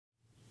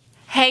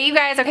Hey you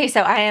guys, okay, so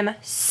I am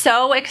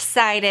so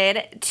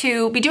excited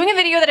to be doing a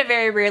video that I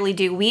very rarely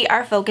do. We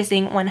are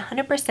focusing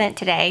 100%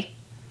 today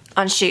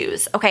on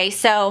shoes, okay?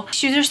 So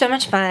shoes are so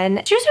much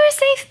fun. Shoes are a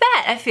safe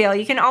bet, I feel.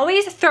 You can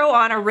always throw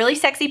on a really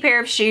sexy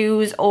pair of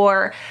shoes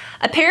or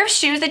a pair of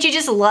shoes that you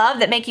just love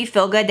that make you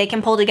feel good. They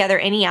can pull together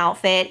any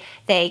outfit.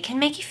 They can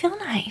make you feel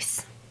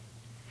nice.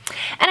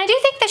 And I do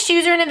think the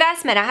shoes are an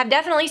investment. I have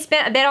definitely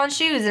spent a bit on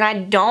shoes and I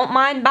don't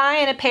mind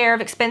buying a pair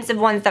of expensive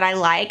ones that I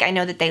like. I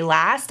know that they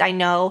last. I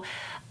know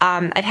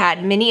I've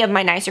had many of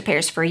my nicer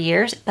pairs for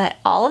years, but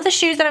all of the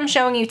shoes that I'm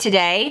showing you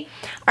today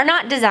are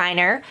not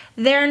designer.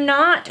 They're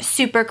not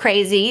super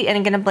crazy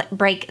and gonna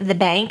break the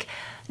bank.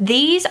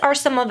 These are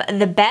some of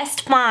the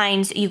best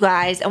finds, you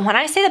guys. And when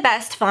I say the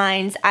best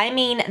finds, I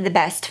mean the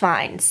best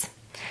finds.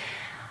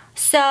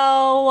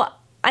 So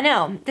I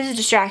know, this is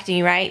distracting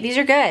you, right? These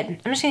are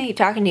good. I'm just gonna keep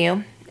talking to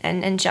you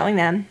and showing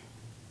them.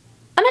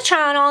 I'm gonna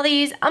try on all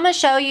these. I'm gonna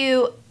show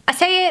you. I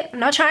say it, I'm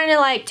not trying to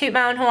like toot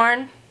my own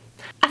horn.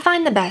 I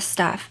find the best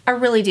stuff. I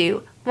really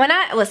do.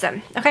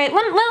 Listen, okay,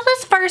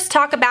 let's first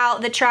talk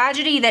about the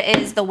tragedy that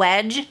is the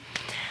wedge.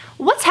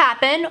 What's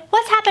happened?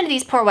 What's happened to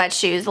these poor wedge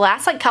shoes? The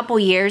last like couple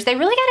years, they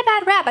really got a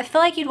bad rap. I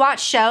feel like you'd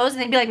watch shows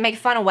and they'd be like make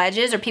fun of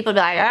wedges, or people would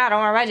be like, oh, I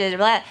don't wear wedges, or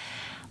blah.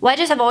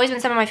 Wedges have always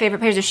been some of my favorite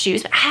pairs of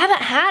shoes, but I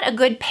haven't had a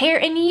good pair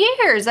in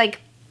years. Like,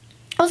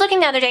 I was looking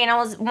the other day and I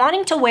was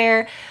wanting to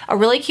wear a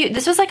really cute,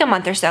 this was like a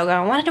month or so ago,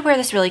 I wanted to wear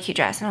this really cute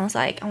dress and I was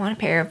like, I want a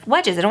pair of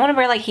wedges. I don't want to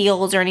wear like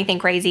heels or anything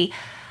crazy.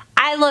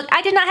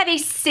 I did not have a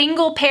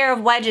single pair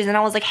of wedges and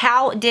I was like,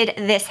 how did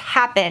this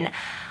happen?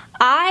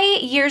 I,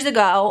 years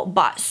ago,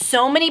 bought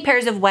so many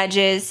pairs of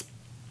wedges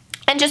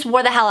and just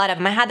wore the hell out of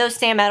them. I had those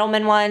Sam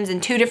Edelman ones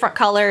in 2 different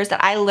colors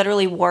that I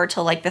literally wore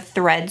till like the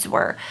threads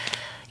were,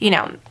 you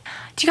know.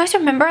 Do you guys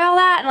remember all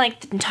that? And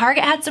like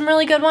Target had some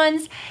really good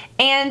ones.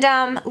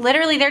 And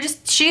literally they're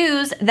just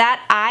shoes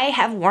that I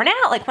have worn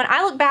out. Like when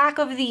I look back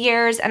over the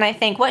years and I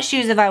think, what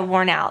shoes have I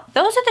worn out?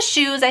 Those are the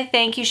shoes I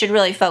think you should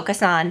really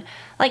focus on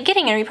like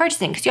getting and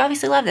repurchasing because you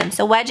obviously love them.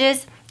 So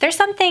wedges, they're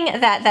something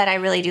that I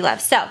really do love.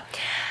 So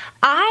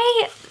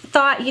I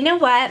thought, you know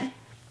what?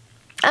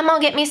 I'm gonna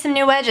get me some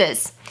new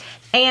wedges.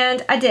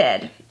 And I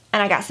did.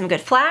 And I got some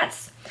good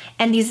flats.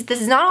 And this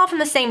is not all from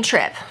the same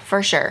trip,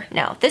 for sure.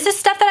 No, this is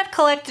stuff that I've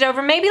collected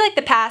over maybe like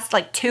the past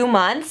like 2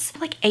 months.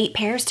 Like 8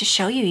 pairs to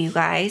show you, you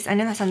guys. I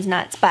know that sounds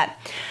nuts, but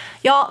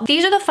y'all,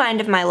 these are the find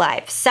of my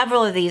life.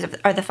 Several of these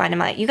are the find of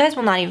my life. You guys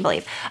will not even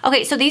believe.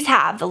 Okay, so these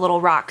have the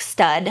little rock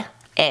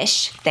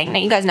stud-ish thing. Now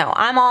you guys know,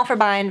 I'm all for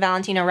buying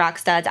Valentino rock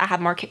studs. I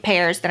have more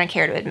pairs than I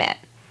care to admit,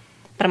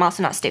 but I'm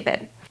also not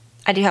stupid.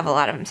 I do have a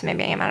lot of them, so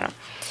maybe I am, I don't know.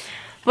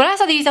 When I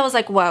saw these, I was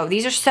like, whoa,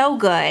 these are so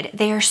good.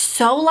 They are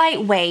so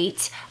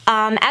lightweight.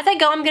 As I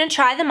go, I'm gonna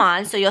try them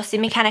on, so you'll see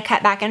me kind of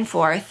cut back and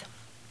forth.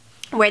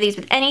 Wear these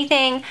with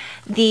anything.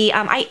 They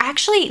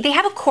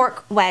have a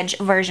cork wedge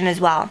version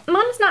as well.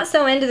 Mom's not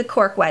so into the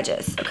cork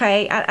wedges,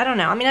 okay? I don't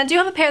know. I mean, I do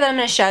have a pair that I'm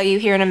gonna show you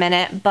here in a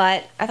minute,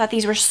 but I thought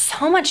these were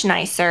so much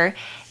nicer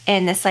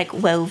in this like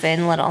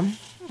woven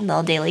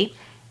little daily.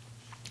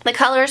 The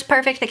color is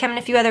perfect. They come in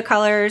a few other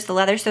colors. The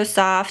leather's so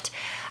soft.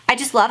 I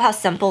just love how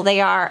simple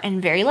they are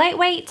and very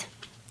lightweight.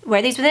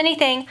 Wear these with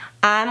anything.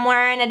 I'm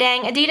wearing a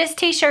dang Adidas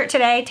t-shirt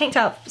today, tank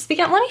top.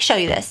 Speaking of, let me show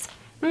you this.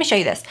 Let me show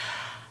you this.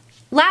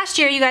 Last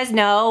year, you guys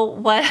know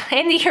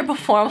and the year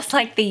before was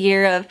like the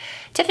year of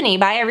Tiffany.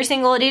 Buy every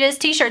single Adidas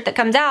t-shirt that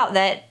comes out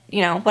that,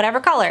 you know,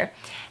 whatever color.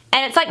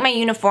 And it's like my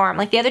uniform.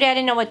 Like the other day I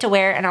didn't know what to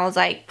wear and I was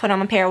like, put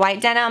on a pair of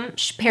white denim,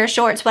 pair of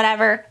shorts,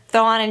 whatever.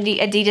 Throw on an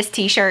Adidas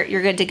t-shirt,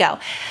 you're good to go.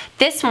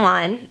 This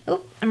one,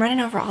 oh, I'm running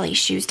over all these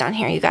shoes down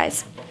here, you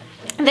guys.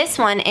 This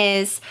one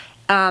is,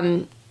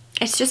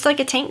 it's just like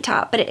a tank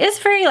top, but it is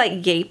very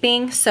like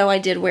gaping, so I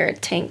did wear a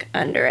tank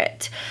under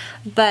it.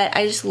 But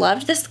I just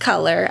loved this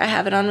color. I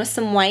have it on with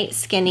some white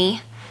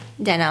skinny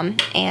denim,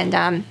 and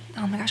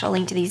oh my gosh, I'll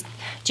link to these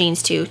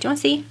jeans too. Do you want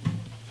to see?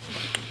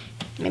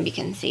 Maybe you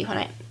can see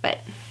but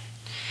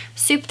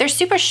they're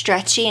super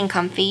stretchy and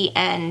comfy,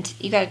 and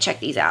you gotta check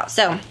these out.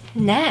 So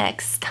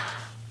next,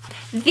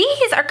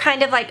 these are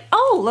kind of like,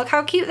 oh, look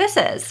how cute this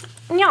is.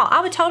 Y'all,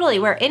 I would totally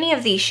wear any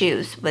of these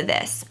shoes with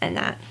this and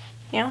that.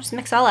 You know, just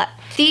mix it all up.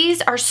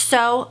 These are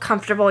so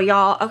comfortable,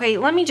 y'all. Okay,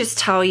 let me just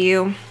tell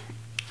you.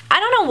 I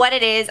don't know what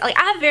it is. Like,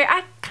 I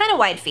have kind of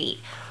wide feet.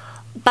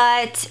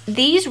 But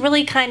these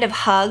really kind of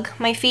hug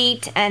my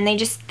feet, and they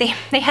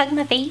hug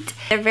my feet.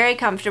 They're very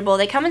comfortable.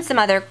 They come in some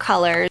other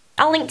colors.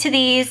 I'll link to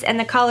these and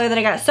the color that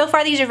I got. So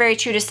far, these are very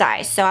true to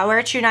size. So I wear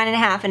a true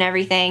 9.5 and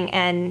everything,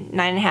 and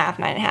 9.5,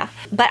 9.5.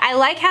 But I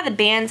like how the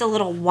band's a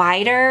little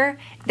wider.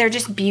 They're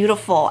just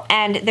beautiful,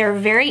 and they're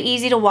very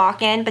easy to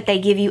walk in, but they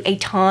give you a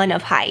ton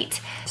of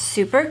height.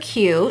 Super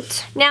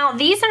cute. Now,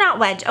 these are not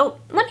wedge. Oh,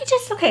 let me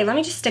just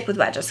stick with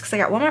wedges, because I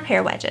got one more pair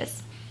of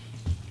wedges.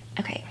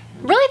 Okay.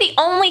 Really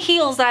the only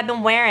heels that I've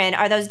been wearing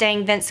are those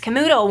dang Vince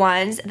Camuto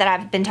ones that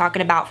I've been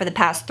talking about for the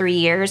past 3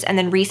 years, and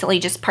then recently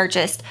just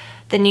purchased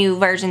the new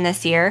version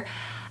this year.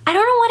 I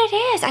don't know what it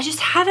is. I just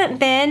haven't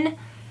been,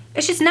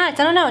 it's just nuts.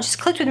 I don't know, it just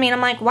clicked with me and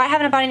I'm like, why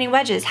haven't I bought any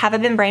wedges? Have I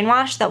been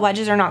brainwashed that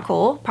wedges are not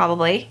cool?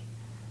 Probably.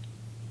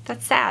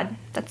 That's sad.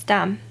 That's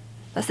dumb.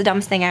 That's the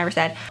dumbest thing I ever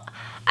said.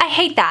 I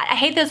hate that. I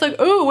hate this like,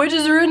 oh,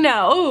 wedges are in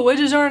now. Oh,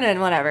 wedges aren't in,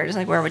 whatever. Just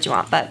like wear what you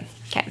want, but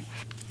okay.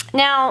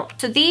 Now,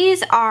 so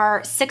these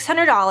are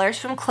 $600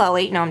 from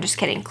Chloe. No, I'm just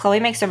kidding.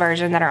 Chloe makes a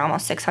version that are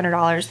almost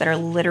 $600 that are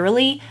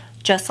literally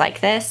just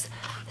like this.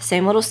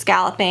 Same little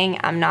scalloping.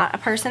 I'm not a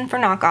person for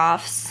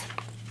knockoffs.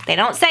 They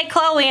don't say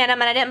Chloe in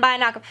them and I didn't buy a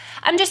knockoff.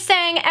 I'm just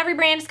saying every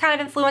brand is kind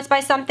of influenced by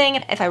something.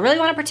 If I really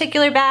want a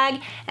particular bag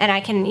and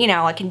I can, you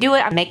know, I can do it,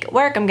 I make it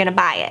work, I'm gonna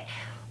buy it.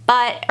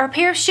 But, or a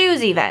pair of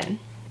shoes even.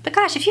 But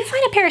gosh, if you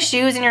find a pair of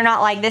shoes and you're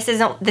not like, this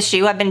isn't the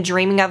shoe I've been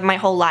dreaming of my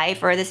whole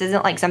life, or this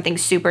isn't like something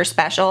super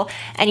special,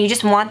 and you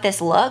just want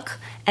this look,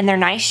 and they're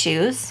nice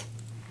shoes,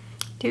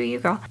 do you,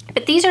 girl?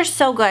 But these are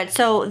so good.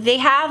 So they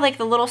have like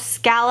the little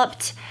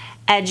scalloped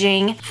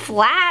edging,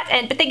 flat,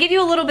 but they give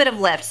you a little bit of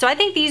lift. So I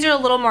think these are a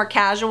little more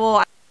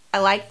casual. I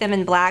like them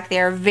in black.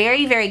 They are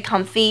very, very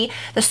comfy.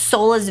 The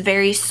sole is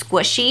very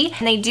squishy,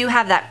 and they do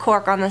have that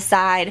cork on the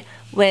side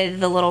with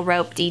the little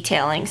rope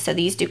detailing. So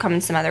these do come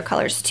in some other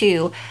colors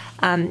too.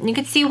 You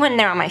can see when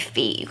they're on my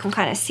feet, you can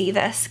kind of see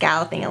the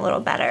scalloping a little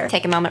better.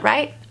 Take a moment,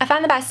 right? I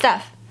found the best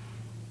stuff.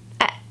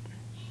 I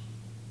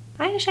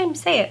ain't ashamed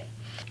to say it.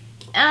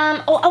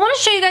 Oh, I want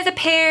to show you guys a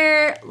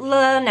pair.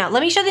 No,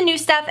 let me show the new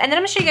stuff, and then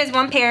I'm going to show you guys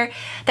one pair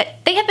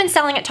that they have been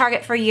selling at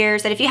Target for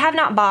years, that if you have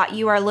not bought,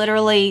 you are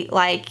literally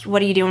like,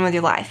 what are you doing with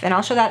your life? And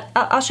I'll show that,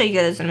 I'll show you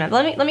guys in a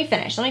minute. Let me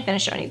finish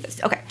showing you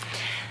this. Okay.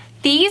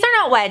 These are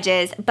not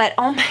wedges, but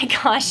oh my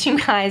gosh, you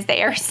guys,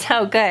 they are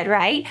so good,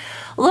 right?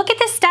 Look at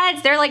the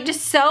studs. They're like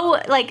just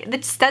so, like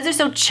the studs are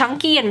so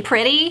chunky and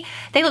pretty.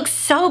 They look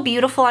so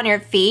beautiful on your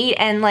feet,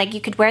 and like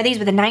you could wear these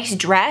with a nice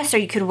dress, or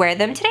you could wear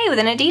them today with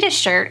an Adidas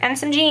shirt and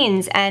some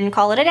jeans and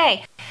call it a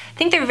day. I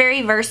think they're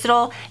very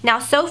versatile. Now,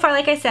 so far,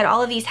 like I said,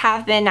 all of these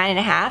have been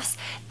 9.5s.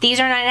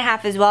 These are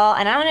 9.5 as well,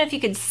 and I don't know if you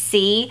could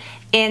see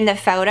in the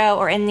photo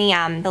or in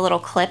the little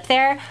clip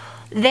there,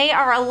 they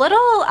are a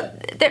little,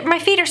 my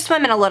feet are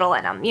swimming a little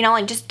in them, you know,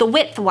 like just the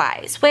width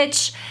wise,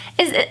 which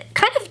is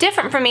kind of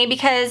different for me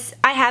because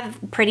I have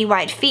pretty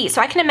wide feet.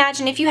 So I can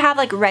imagine if you have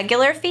like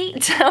regular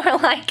feet or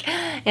like,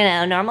 you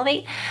know, normal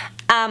feet,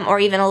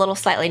 or even a little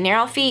slightly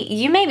narrow feet,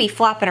 you may be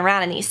flopping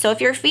around in these. So if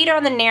your feet are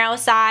on the narrow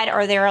side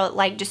or they're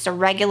like just a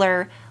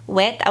regular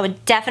width, I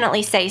would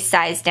definitely say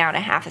size down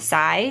 1/2 a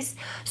size.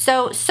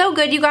 So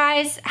good, you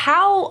guys.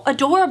 How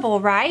adorable,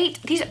 right?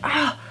 These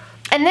are,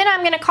 and then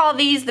I'm gonna call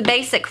these the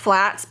basic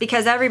flats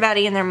because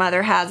everybody and their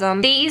mother has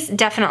them. These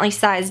definitely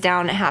size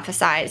down 1/2 a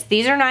size.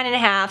 These are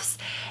 9.5s,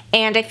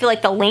 and I feel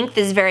like the length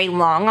is very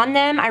long on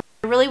them. I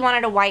really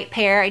wanted a white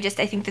pair. I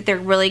think that they're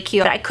really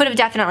cute. But I could have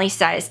definitely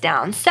sized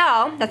down.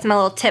 So that's my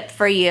little tip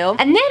for you.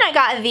 And then I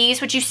got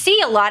these, which you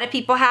see a lot of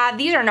people have.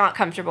 These are not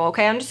comfortable,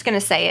 okay? I'm just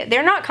gonna say it.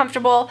 They're not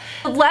comfortable.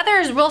 The leather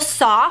is real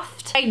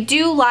soft. I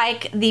do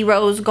like the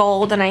rose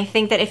gold, and I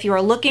think that if you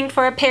are looking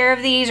for a pair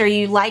of these or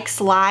you like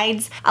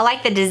slides, I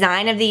like the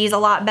design of these a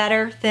lot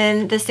better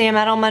than the Sam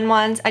Edelman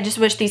ones. I just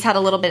wish these had a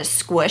little bit of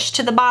squish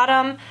to the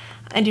bottom.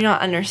 I do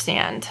not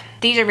understand.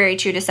 These are very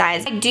true to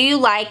size. I do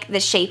like the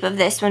shape of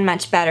this one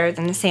much better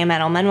than the Sam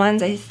Edelman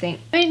ones, I think.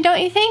 I mean, don't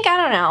you think? I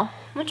don't know.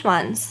 Which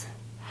ones?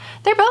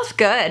 They're both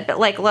good, but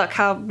like, look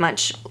how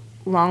much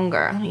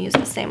longer. Let me use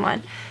the same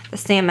one. The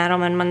Sam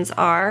Edelman ones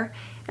are.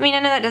 I mean,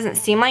 I know that doesn't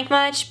seem like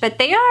much, but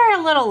they are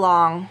a little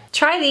long.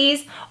 Try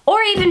these,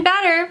 or even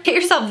better, get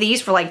yourself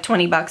these for like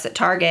 20 bucks at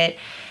Target.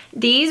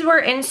 These were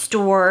in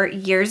store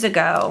years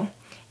ago,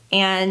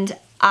 and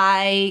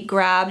I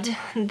grabbed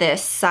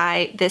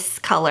this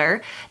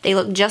color. They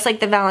look just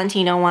like the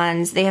Valentino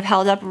ones. They have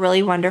held up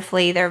really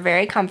wonderfully. They're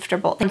very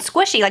comfortable and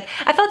squishy. Like,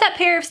 I felt that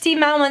pair of Steve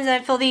Madden ones, and I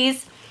feel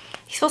these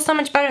feel so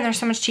much better and they're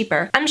so much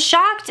cheaper. I'm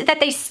shocked that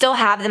they still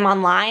have them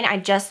online. I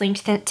just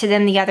linked to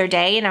them the other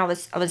day, and I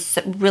was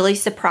really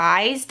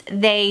surprised.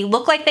 They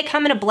look like they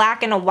come in a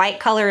black and a white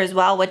color as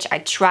well, which I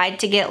tried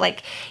to get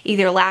like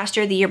either last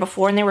year or the year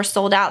before, and they were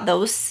sold out.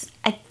 Those,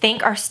 I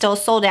think, are still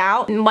sold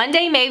out. One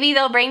day maybe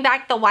they'll bring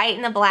back the white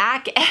and the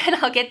black and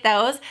I'll get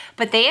those,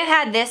 but they have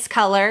had this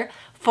color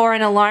for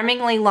an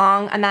alarmingly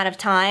long amount of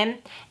time,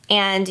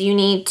 and you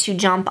need to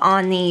jump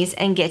on these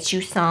and get you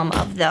some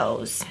of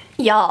those.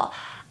 Y'all,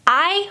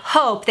 I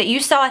hope that you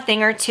saw a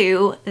thing or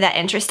two that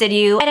interested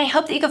you, and I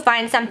hope that you could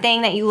find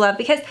something that you love,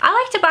 because I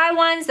like to buy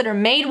ones that are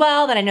made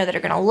well, that I know that are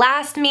gonna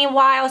last me a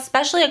while,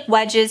 especially like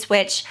wedges,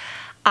 which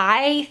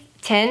I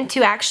tend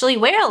to actually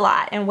wear a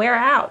lot and wear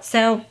out.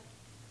 So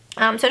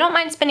I don't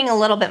mind spending a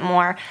little bit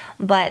more,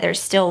 but they're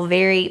still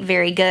very,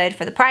 very good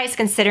for the price,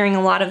 considering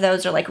a lot of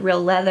those are like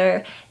real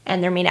leather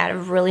and they're made out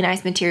of really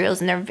nice materials,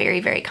 and they're very,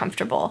 very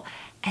comfortable.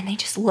 And they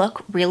just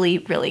look really,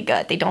 really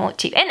good. They don't look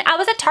cheap. And I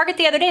was at Target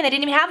the other day and they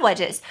didn't even have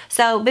wedges.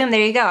 So boom, there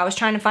you go. I was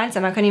trying to find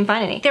some. I couldn't even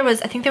find any.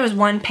 I think there was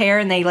one pair,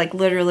 and they like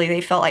literally,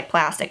 they felt like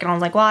plastic. And I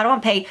was like, well, I don't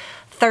want to pay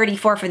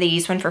 $34 for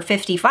these when for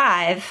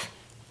 $55.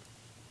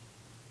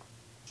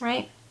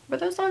 Right? Were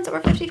those the ones that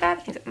were $55? I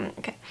think so.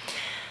 Okay.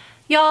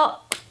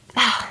 Y'all,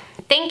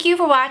 thank you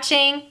for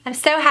watching. I'm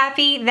so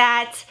happy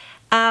that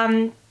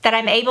that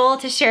I'm able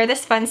to share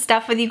this fun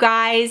stuff with you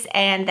guys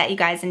and that you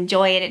guys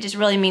enjoy it. It just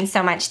really means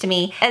so much to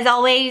me. As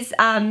always,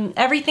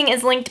 everything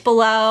is linked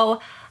below.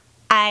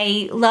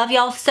 I love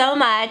y'all so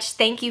much.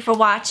 Thank you for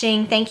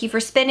watching. Thank you for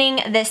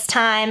spending this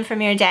time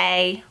from your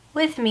day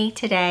with me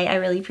today. I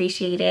really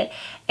appreciate it.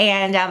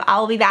 And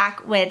I'll be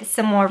back with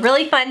some more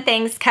really fun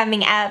things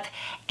coming up,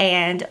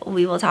 and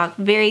we will talk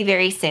very,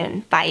 very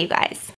soon. Bye, you guys.